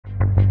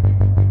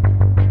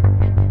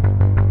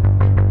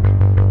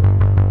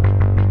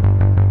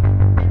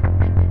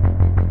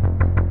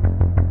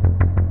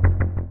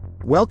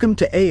Welcome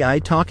to AI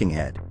Talking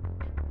Head.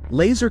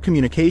 Laser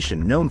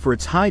communication, known for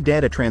its high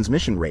data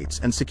transmission rates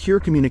and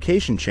secure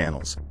communication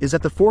channels, is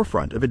at the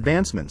forefront of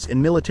advancements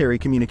in military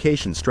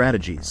communication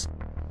strategies.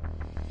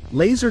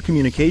 Laser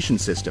communication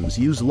systems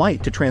use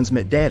light to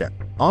transmit data,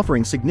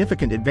 offering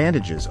significant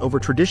advantages over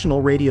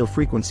traditional radio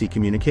frequency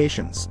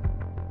communications.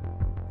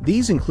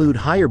 These include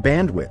higher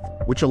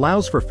bandwidth, which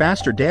allows for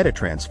faster data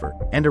transfer,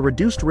 and a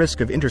reduced risk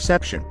of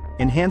interception,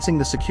 enhancing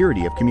the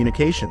security of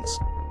communications.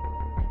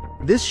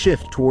 This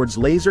shift towards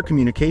laser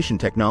communication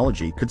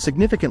technology could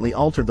significantly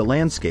alter the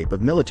landscape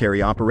of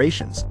military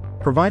operations,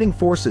 providing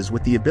forces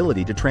with the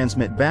ability to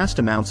transmit vast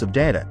amounts of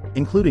data,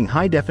 including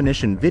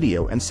high-definition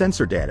video and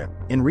sensor data,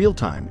 in real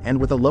time and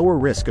with a lower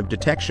risk of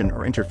detection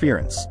or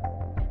interference.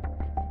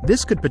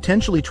 This could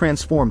potentially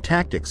transform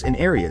tactics in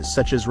areas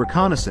such as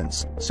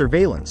reconnaissance,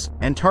 surveillance,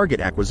 and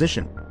target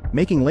acquisition,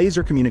 making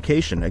laser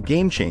communication a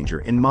game-changer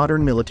in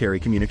modern military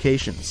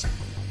communications.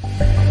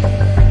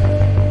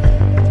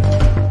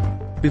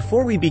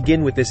 Before we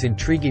begin with this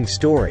intriguing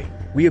story,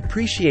 we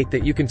appreciate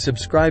that you can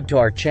subscribe to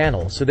our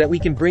channel so that we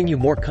can bring you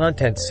more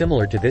content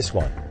similar to this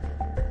one.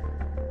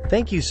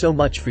 Thank you so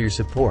much for your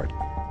support.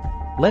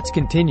 Let's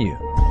continue.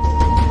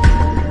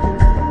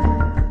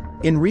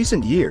 In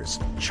recent years,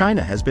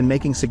 China has been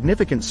making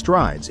significant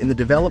strides in the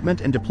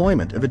development and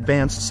deployment of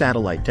advanced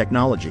satellite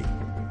technology.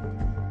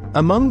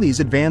 Among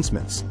these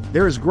advancements,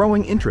 there is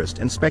growing interest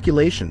and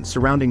speculation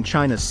surrounding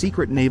China's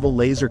secret naval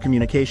laser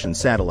communication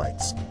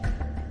satellites.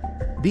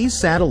 These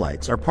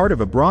satellites are part of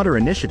a broader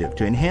initiative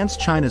to enhance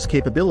China's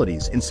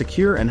capabilities in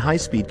secure and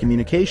high-speed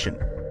communication,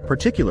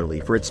 particularly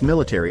for its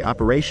military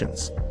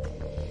operations.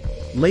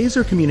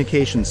 Laser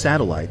communication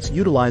satellites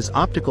utilize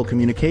optical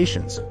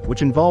communications,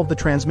 which involve the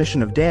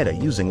transmission of data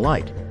using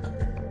light.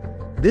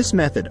 This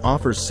method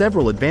offers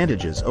several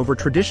advantages over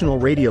traditional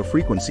radio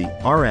frequency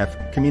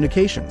 (RF)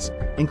 communications,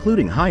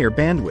 including higher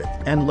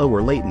bandwidth and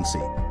lower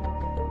latency.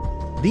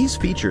 These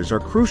features are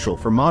crucial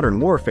for modern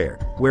warfare,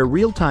 where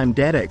real-time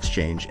data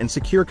exchange and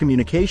secure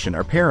communication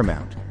are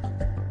paramount.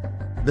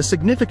 The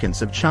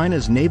significance of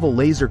China's naval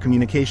laser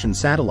communication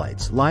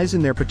satellites lies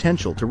in their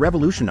potential to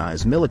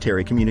revolutionize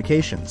military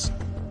communications.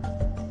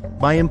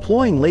 By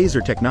employing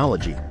laser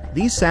technology,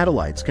 these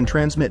satellites can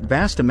transmit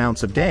vast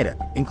amounts of data,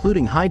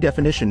 including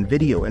high-definition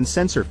video and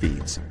sensor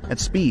feeds, at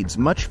speeds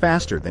much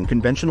faster than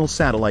conventional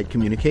satellite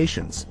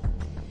communications.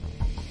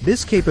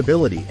 This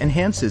capability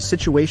enhances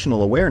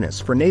situational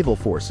awareness for naval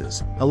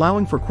forces,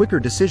 allowing for quicker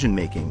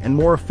decision-making and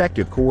more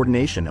effective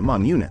coordination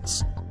among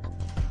units.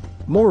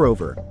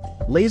 Moreover,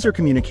 laser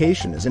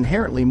communication is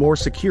inherently more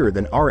secure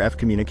than RF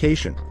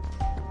communication.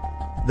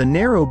 The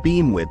narrow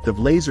beam width of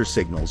laser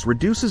signals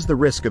reduces the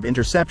risk of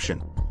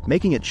interception,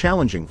 making it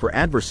challenging for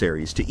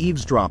adversaries to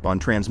eavesdrop on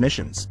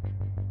transmissions.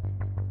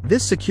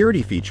 This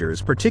security feature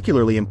is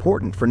particularly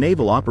important for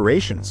naval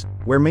operations,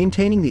 where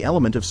maintaining the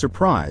element of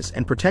surprise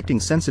and protecting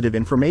sensitive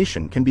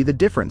information can be the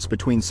difference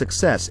between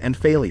success and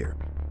failure.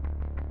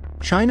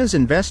 China's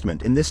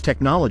investment in this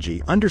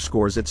technology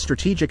underscores its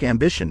strategic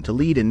ambition to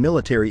lead in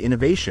military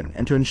innovation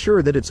and to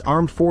ensure that its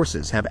armed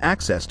forces have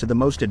access to the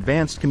most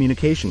advanced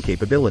communication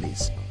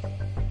capabilities.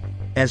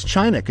 As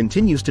China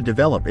continues to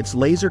develop its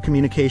laser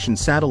communication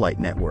satellite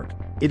network,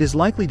 it is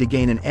likely to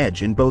gain an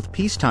edge in both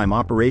peacetime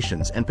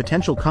operations and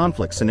potential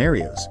conflict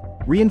scenarios,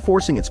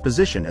 reinforcing its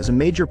position as a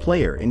major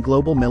player in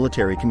global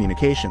military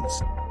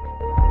communications.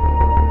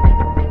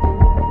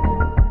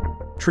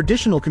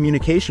 Traditional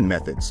communication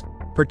methods,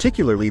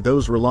 particularly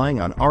those relying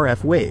on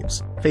RF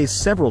waves, face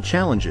several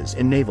challenges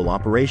in naval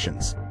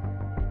operations.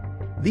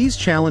 These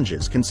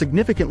challenges can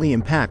significantly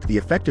impact the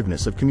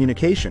effectiveness of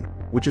communication,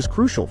 which is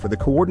crucial for the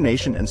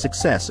coordination and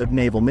success of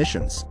naval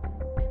missions.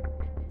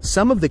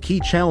 Some of the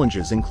key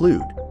challenges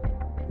include: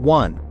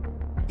 1.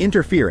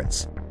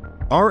 Interference.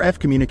 RF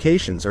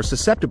communications are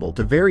susceptible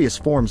to various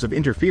forms of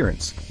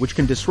interference, which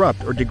can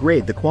disrupt or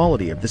degrade the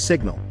quality of the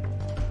signal.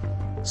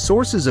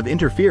 Sources of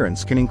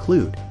interference can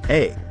include: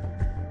 A.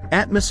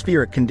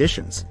 Atmospheric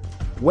conditions.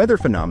 Weather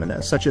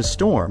phenomena such as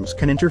storms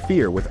can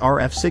interfere with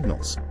RF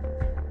signals.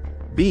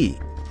 B.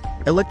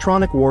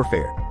 Electronic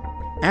warfare.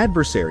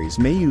 Adversaries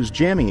may use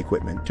jamming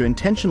equipment to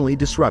intentionally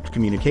disrupt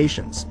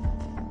communications.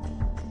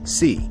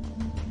 C.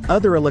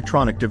 Other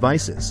electronic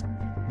devices.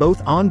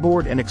 Both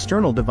onboard and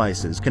external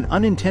devices can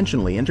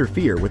unintentionally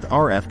interfere with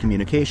RF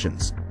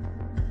communications.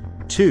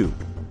 2.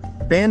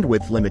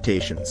 Bandwidth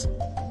limitations.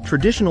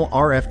 Traditional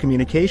RF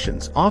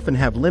communications often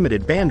have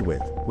limited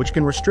bandwidth, which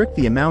can restrict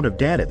the amount of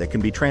data that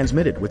can be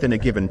transmitted within a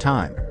given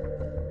time.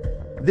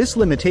 This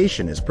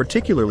limitation is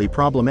particularly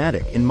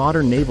problematic in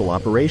modern naval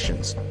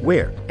operations,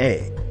 where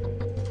A.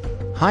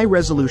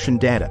 High-resolution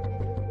data.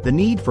 The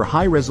need for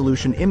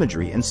high-resolution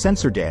imagery and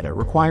sensor data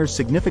requires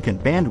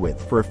significant bandwidth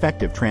for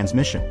effective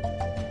transmission.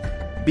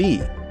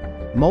 B.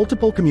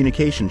 Multiple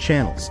communication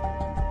channels.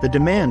 The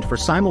demand for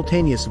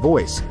simultaneous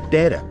voice,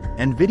 data,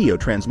 and video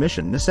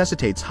transmission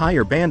necessitates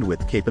higher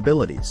bandwidth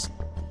capabilities.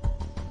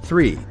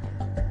 3.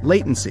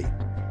 Latency.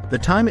 The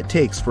time it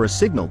takes for a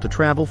signal to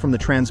travel from the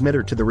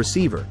transmitter to the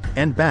receiver,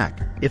 and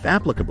back, if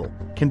applicable,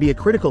 can be a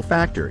critical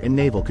factor in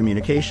naval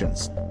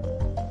communications.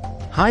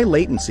 High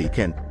latency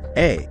can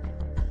A.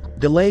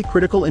 Delay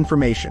critical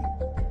information.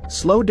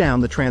 Slow down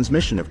the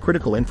transmission of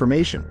critical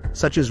information,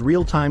 such as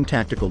real-time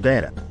tactical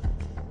data.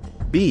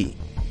 B.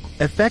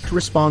 Affect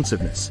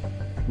responsiveness.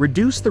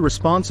 Reduce the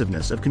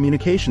responsiveness of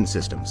communication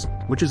systems,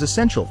 which is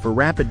essential for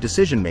rapid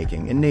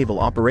decision-making in naval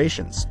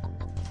operations.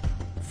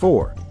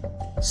 4.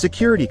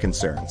 Security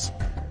concerns.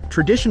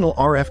 Traditional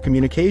RF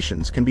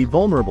communications can be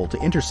vulnerable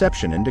to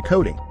interception and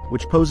decoding,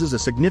 which poses a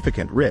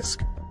significant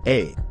risk.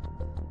 A.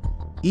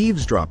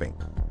 Eavesdropping.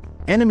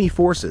 Enemy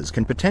forces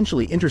can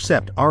potentially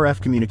intercept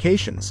RF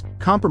communications,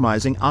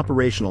 compromising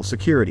operational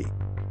security.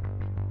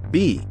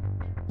 B.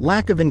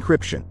 Lack of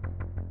encryption.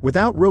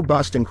 Without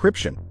robust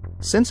encryption,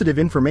 sensitive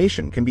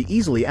information can be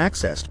easily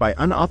accessed by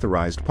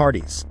unauthorized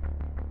parties.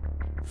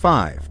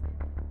 5.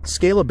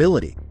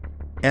 Scalability.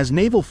 As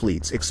naval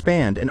fleets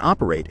expand and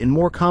operate in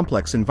more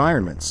complex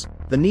environments,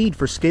 the need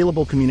for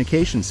scalable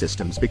communication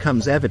systems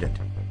becomes evident.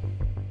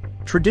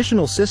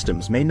 Traditional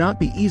systems may not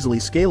be easily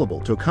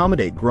scalable to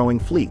accommodate growing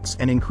fleets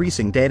and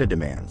increasing data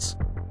demands.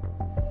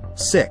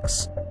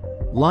 6.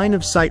 Line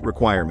of sight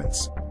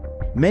requirements.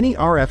 Many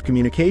RF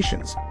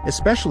communications,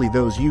 especially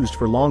those used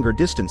for longer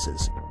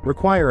distances,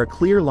 require a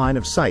clear line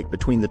of sight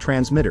between the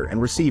transmitter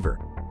and receiver.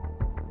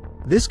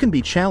 This can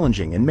be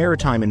challenging in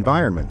maritime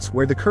environments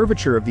where the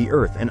curvature of the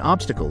Earth and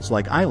obstacles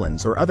like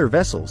islands or other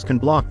vessels can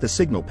block the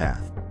signal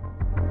path.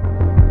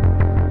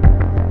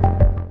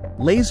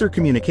 Laser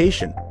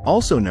communication,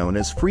 also known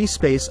as free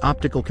space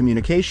optical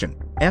communication,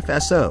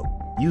 FSO,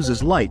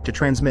 uses light to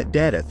transmit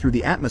data through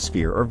the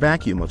atmosphere or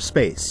vacuum of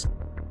space.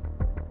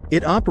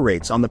 It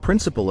operates on the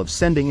principle of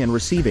sending and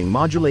receiving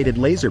modulated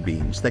laser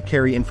beams that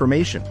carry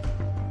information.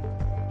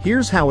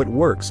 Here's how it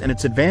works and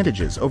its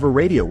advantages over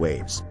radio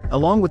waves,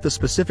 along with the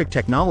specific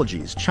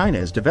technologies China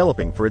is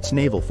developing for its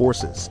naval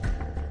forces.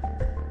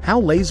 How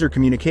laser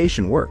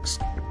communication works.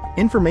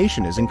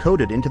 Information is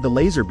encoded into the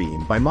laser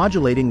beam by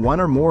modulating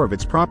one or more of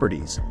its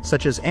properties,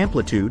 such as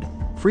amplitude,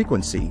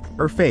 frequency,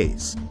 or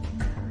phase.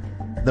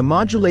 The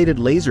modulated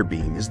laser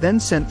beam is then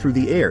sent through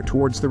the air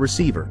towards the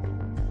receiver.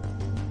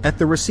 At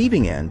the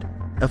receiving end,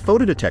 a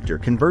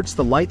photodetector converts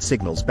the light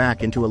signals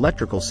back into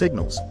electrical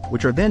signals,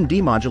 which are then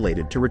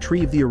demodulated to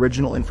retrieve the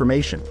original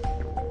information.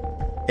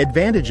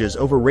 Advantages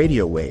over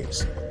radio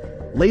waves.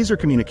 Laser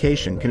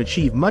communication can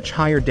achieve much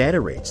higher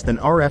data rates than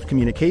RF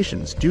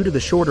communications due to the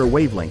shorter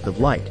wavelength of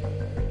light.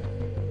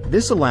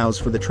 This allows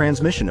for the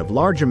transmission of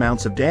large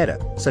amounts of data,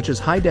 such as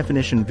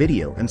high-definition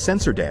video and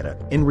sensor data,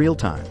 in real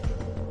time.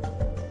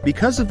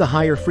 Because of the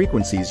higher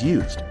frequencies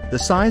used, the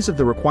size of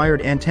the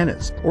required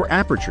antennas, or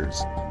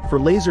apertures, for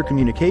laser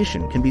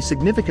communication can be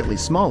significantly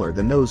smaller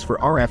than those for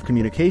RF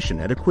communication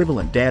at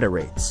equivalent data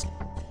rates.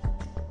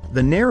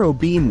 The narrow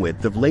beam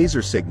width of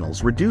laser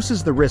signals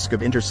reduces the risk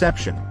of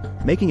interception,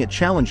 making it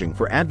challenging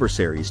for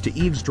adversaries to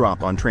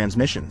eavesdrop on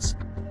transmissions.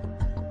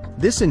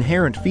 This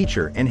inherent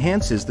feature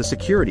enhances the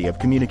security of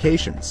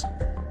communications.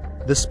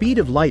 The speed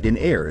of light in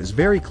air is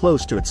very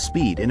close to its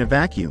speed in a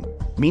vacuum,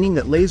 meaning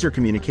that laser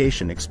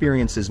communication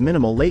experiences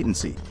minimal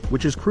latency,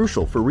 which is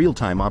crucial for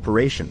real-time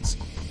operations.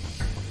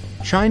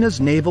 China's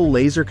naval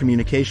laser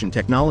communication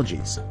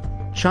technologies.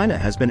 China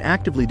has been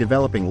actively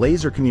developing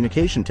laser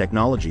communication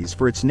technologies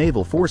for its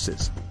naval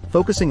forces,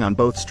 focusing on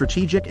both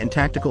strategic and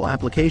tactical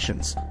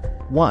applications.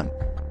 1.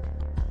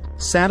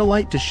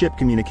 Satellite-to-ship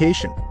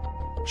communication.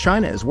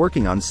 China is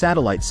working on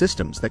satellite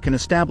systems that can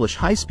establish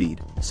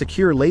high-speed,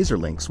 secure laser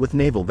links with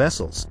naval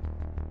vessels.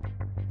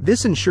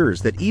 This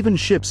ensures that even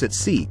ships at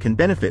sea can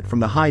benefit from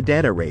the high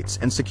data rates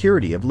and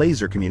security of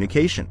laser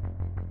communication.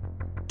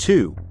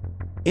 2.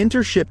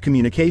 Intership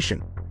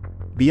communication.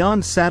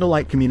 Beyond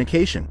satellite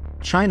communication,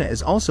 China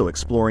is also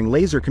exploring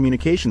laser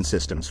communication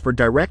systems for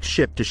direct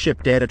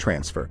ship-to-ship data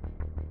transfer.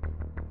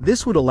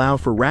 This would allow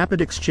for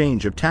rapid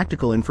exchange of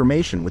tactical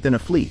information within a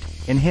fleet,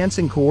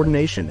 enhancing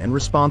coordination and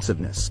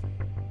responsiveness.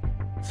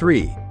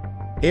 3.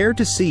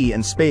 Air-to-sea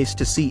and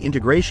space-to-sea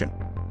integration.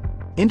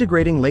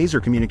 Integrating laser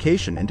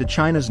communication into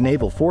China's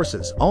naval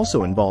forces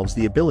also involves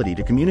the ability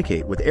to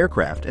communicate with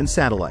aircraft and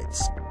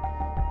satellites.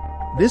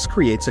 This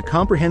creates a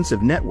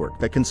comprehensive network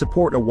that can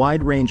support a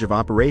wide range of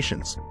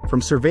operations,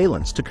 from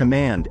surveillance to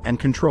command and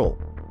control.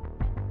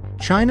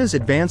 China's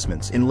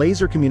advancements in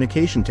laser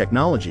communication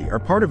technology are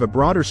part of a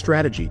broader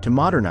strategy to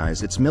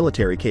modernize its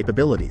military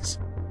capabilities.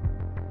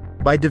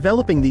 By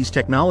developing these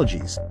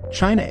technologies,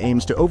 China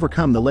aims to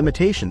overcome the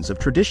limitations of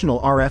traditional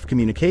RF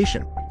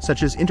communication,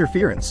 such as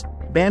interference,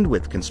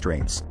 bandwidth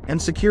constraints, and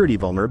security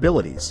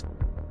vulnerabilities.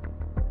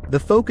 The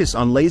focus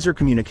on laser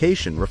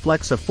communication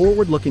reflects a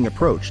forward-looking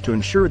approach to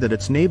ensure that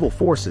its naval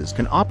forces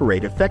can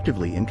operate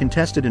effectively in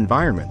contested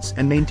environments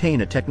and maintain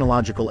a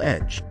technological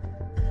edge.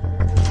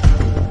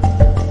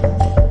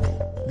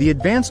 The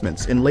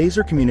advancements in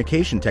laser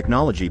communication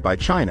technology by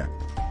China,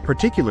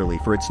 particularly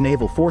for its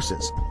naval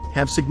forces,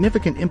 have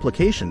significant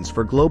implications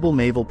for global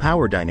naval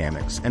power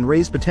dynamics and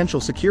raise potential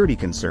security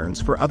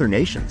concerns for other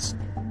nations.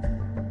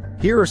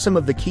 Here are some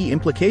of the key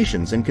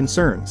implications and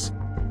concerns.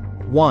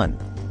 1.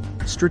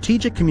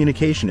 Strategic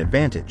communication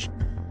advantage.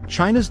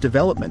 China's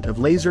development of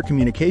laser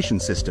communication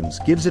systems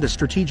gives it a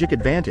strategic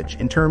advantage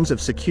in terms of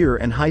secure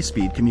and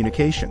high-speed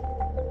communication.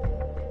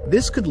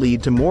 This could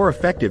lead to more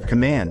effective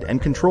command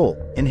and control,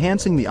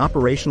 enhancing the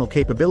operational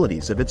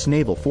capabilities of its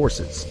naval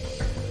forces.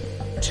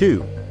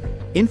 2.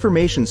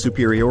 Information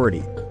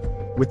superiority.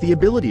 With the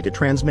ability to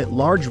transmit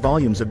large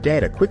volumes of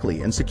data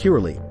quickly and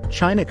securely,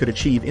 China could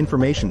achieve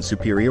information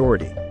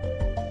superiority.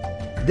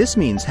 This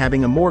means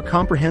having a more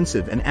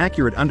comprehensive and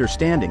accurate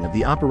understanding of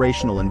the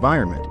operational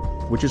environment,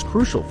 which is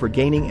crucial for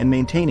gaining and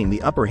maintaining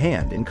the upper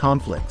hand in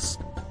conflicts.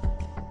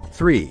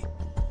 3.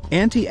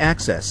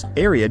 Anti-access,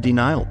 area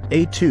denial,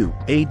 A2,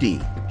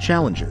 AD,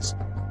 challenges.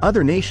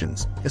 Other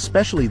nations,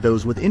 especially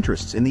those with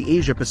interests in the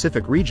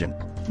Asia-Pacific region,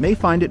 may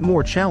find it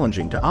more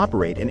challenging to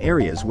operate in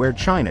areas where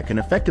China can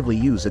effectively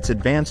use its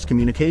advanced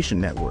communication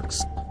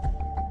networks.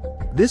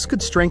 This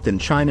could strengthen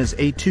China's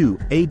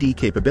A2, AD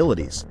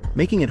capabilities,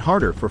 making it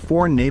harder for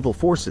foreign naval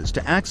forces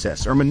to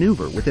access or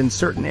maneuver within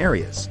certain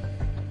areas.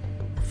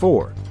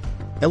 4.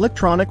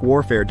 Electronic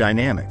warfare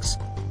dynamics.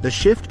 The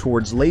shift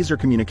towards laser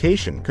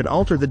communication could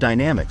alter the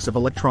dynamics of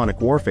electronic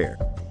warfare.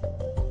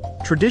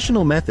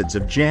 Traditional methods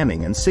of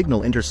jamming and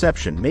signal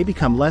interception may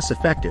become less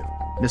effective,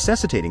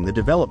 necessitating the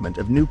development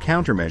of new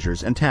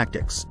countermeasures and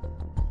tactics.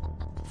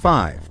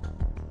 5.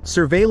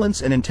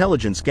 Surveillance and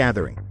intelligence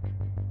gathering.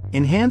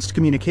 Enhanced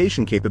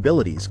communication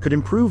capabilities could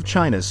improve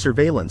China's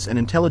surveillance and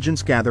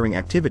intelligence gathering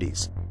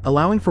activities,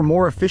 allowing for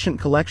more efficient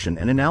collection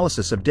and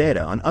analysis of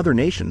data on other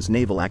nations'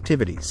 naval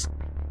activities.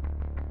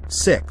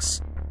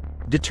 6.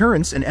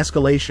 Deterrence and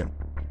escalation.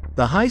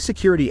 The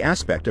high-security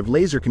aspect of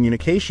laser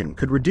communication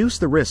could reduce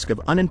the risk of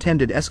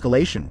unintended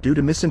escalation due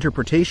to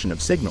misinterpretation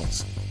of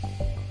signals.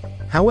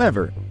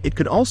 However, it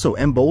could also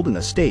embolden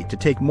a state to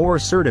take more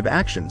assertive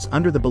actions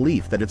under the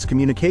belief that its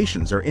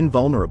communications are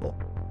invulnerable.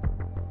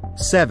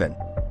 7.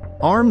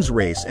 Arms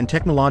race and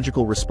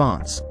technological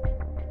response.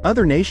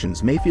 Other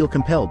nations may feel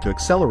compelled to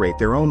accelerate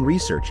their own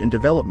research and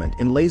development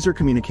in laser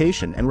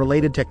communication and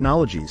related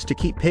technologies to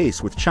keep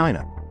pace with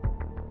China.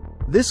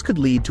 This could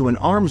lead to an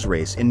arms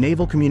race in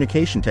naval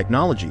communication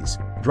technologies,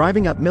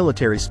 driving up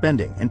military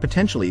spending and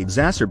potentially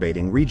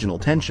exacerbating regional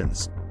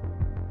tensions.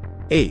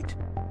 8.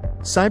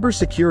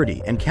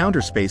 Cybersecurity and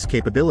counterspace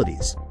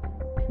capabilities.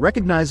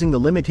 Recognizing the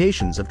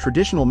limitations of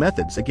traditional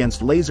methods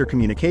against laser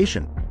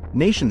communication,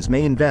 nations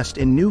may invest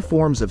in new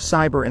forms of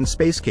cyber and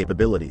space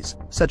capabilities,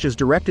 such as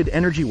directed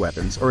energy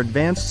weapons or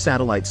advanced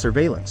satellite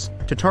surveillance,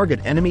 to target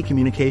enemy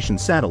communication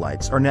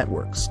satellites or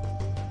networks.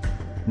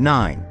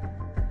 9.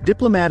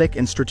 Diplomatic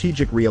and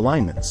strategic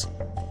realignments.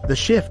 The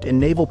shift in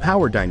naval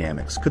power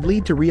dynamics could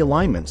lead to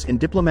realignments in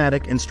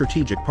diplomatic and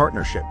strategic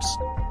partnerships.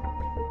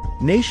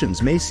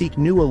 Nations may seek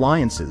new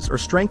alliances or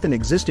strengthen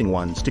existing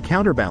ones to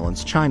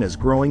counterbalance China's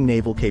growing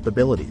naval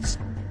capabilities.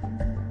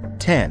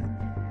 10.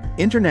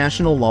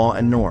 International law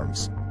and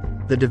norms.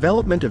 The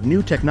development of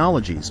new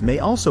technologies may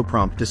also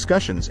prompt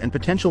discussions and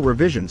potential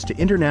revisions to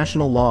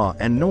international law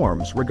and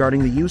norms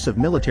regarding the use of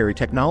military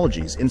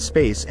technologies in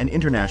space and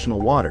international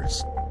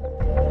waters.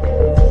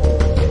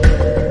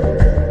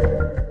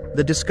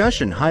 The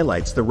discussion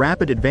highlights the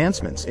rapid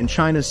advancements in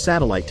China's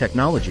satellite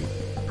technology,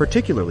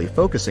 particularly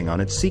focusing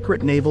on its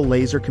secret naval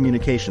laser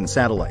communication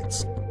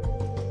satellites.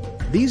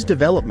 These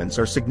developments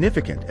are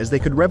significant as they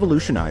could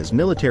revolutionize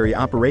military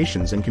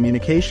operations and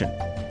communication,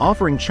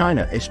 offering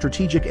China a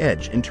strategic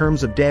edge in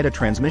terms of data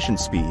transmission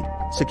speed,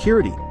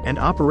 security, and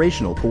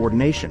operational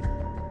coordination.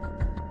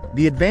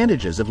 The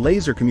advantages of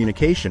laser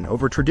communication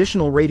over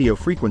traditional radio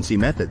frequency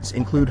methods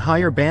include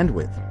higher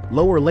bandwidth,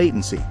 lower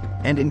latency,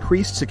 and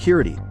increased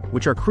security,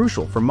 which are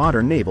crucial for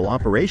modern naval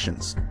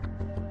operations.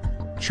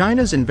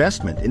 China's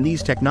investment in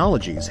these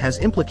technologies has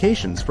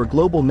implications for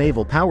global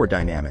naval power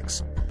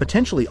dynamics,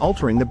 potentially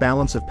altering the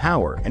balance of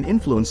power and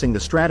influencing the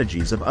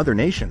strategies of other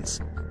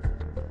nations.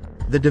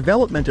 The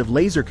development of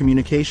laser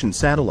communication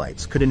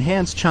satellites could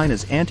enhance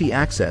China's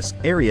anti-access,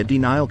 area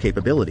denial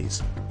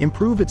capabilities,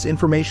 improve its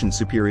information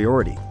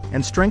superiority,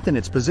 and strengthen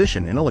its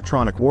position in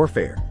electronic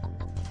warfare.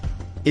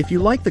 If you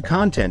like the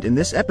content in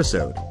this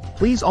episode,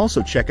 please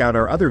also check out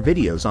our other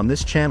videos on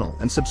this channel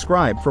and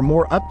subscribe for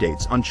more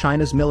updates on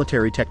China's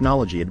military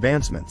technology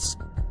advancements.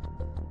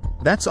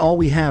 That's all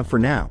we have for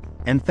now,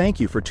 and thank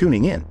you for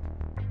tuning in.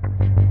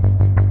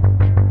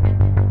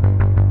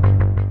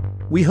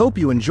 We hope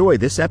you enjoy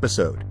this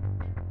episode.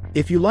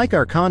 If you like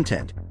our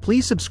content,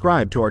 please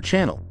subscribe to our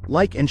channel,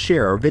 like and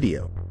share our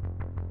video.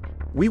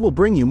 We will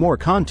bring you more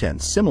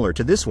content similar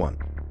to this one.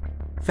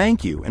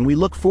 Thank you, and we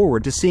look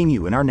forward to seeing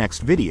you in our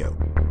next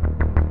video.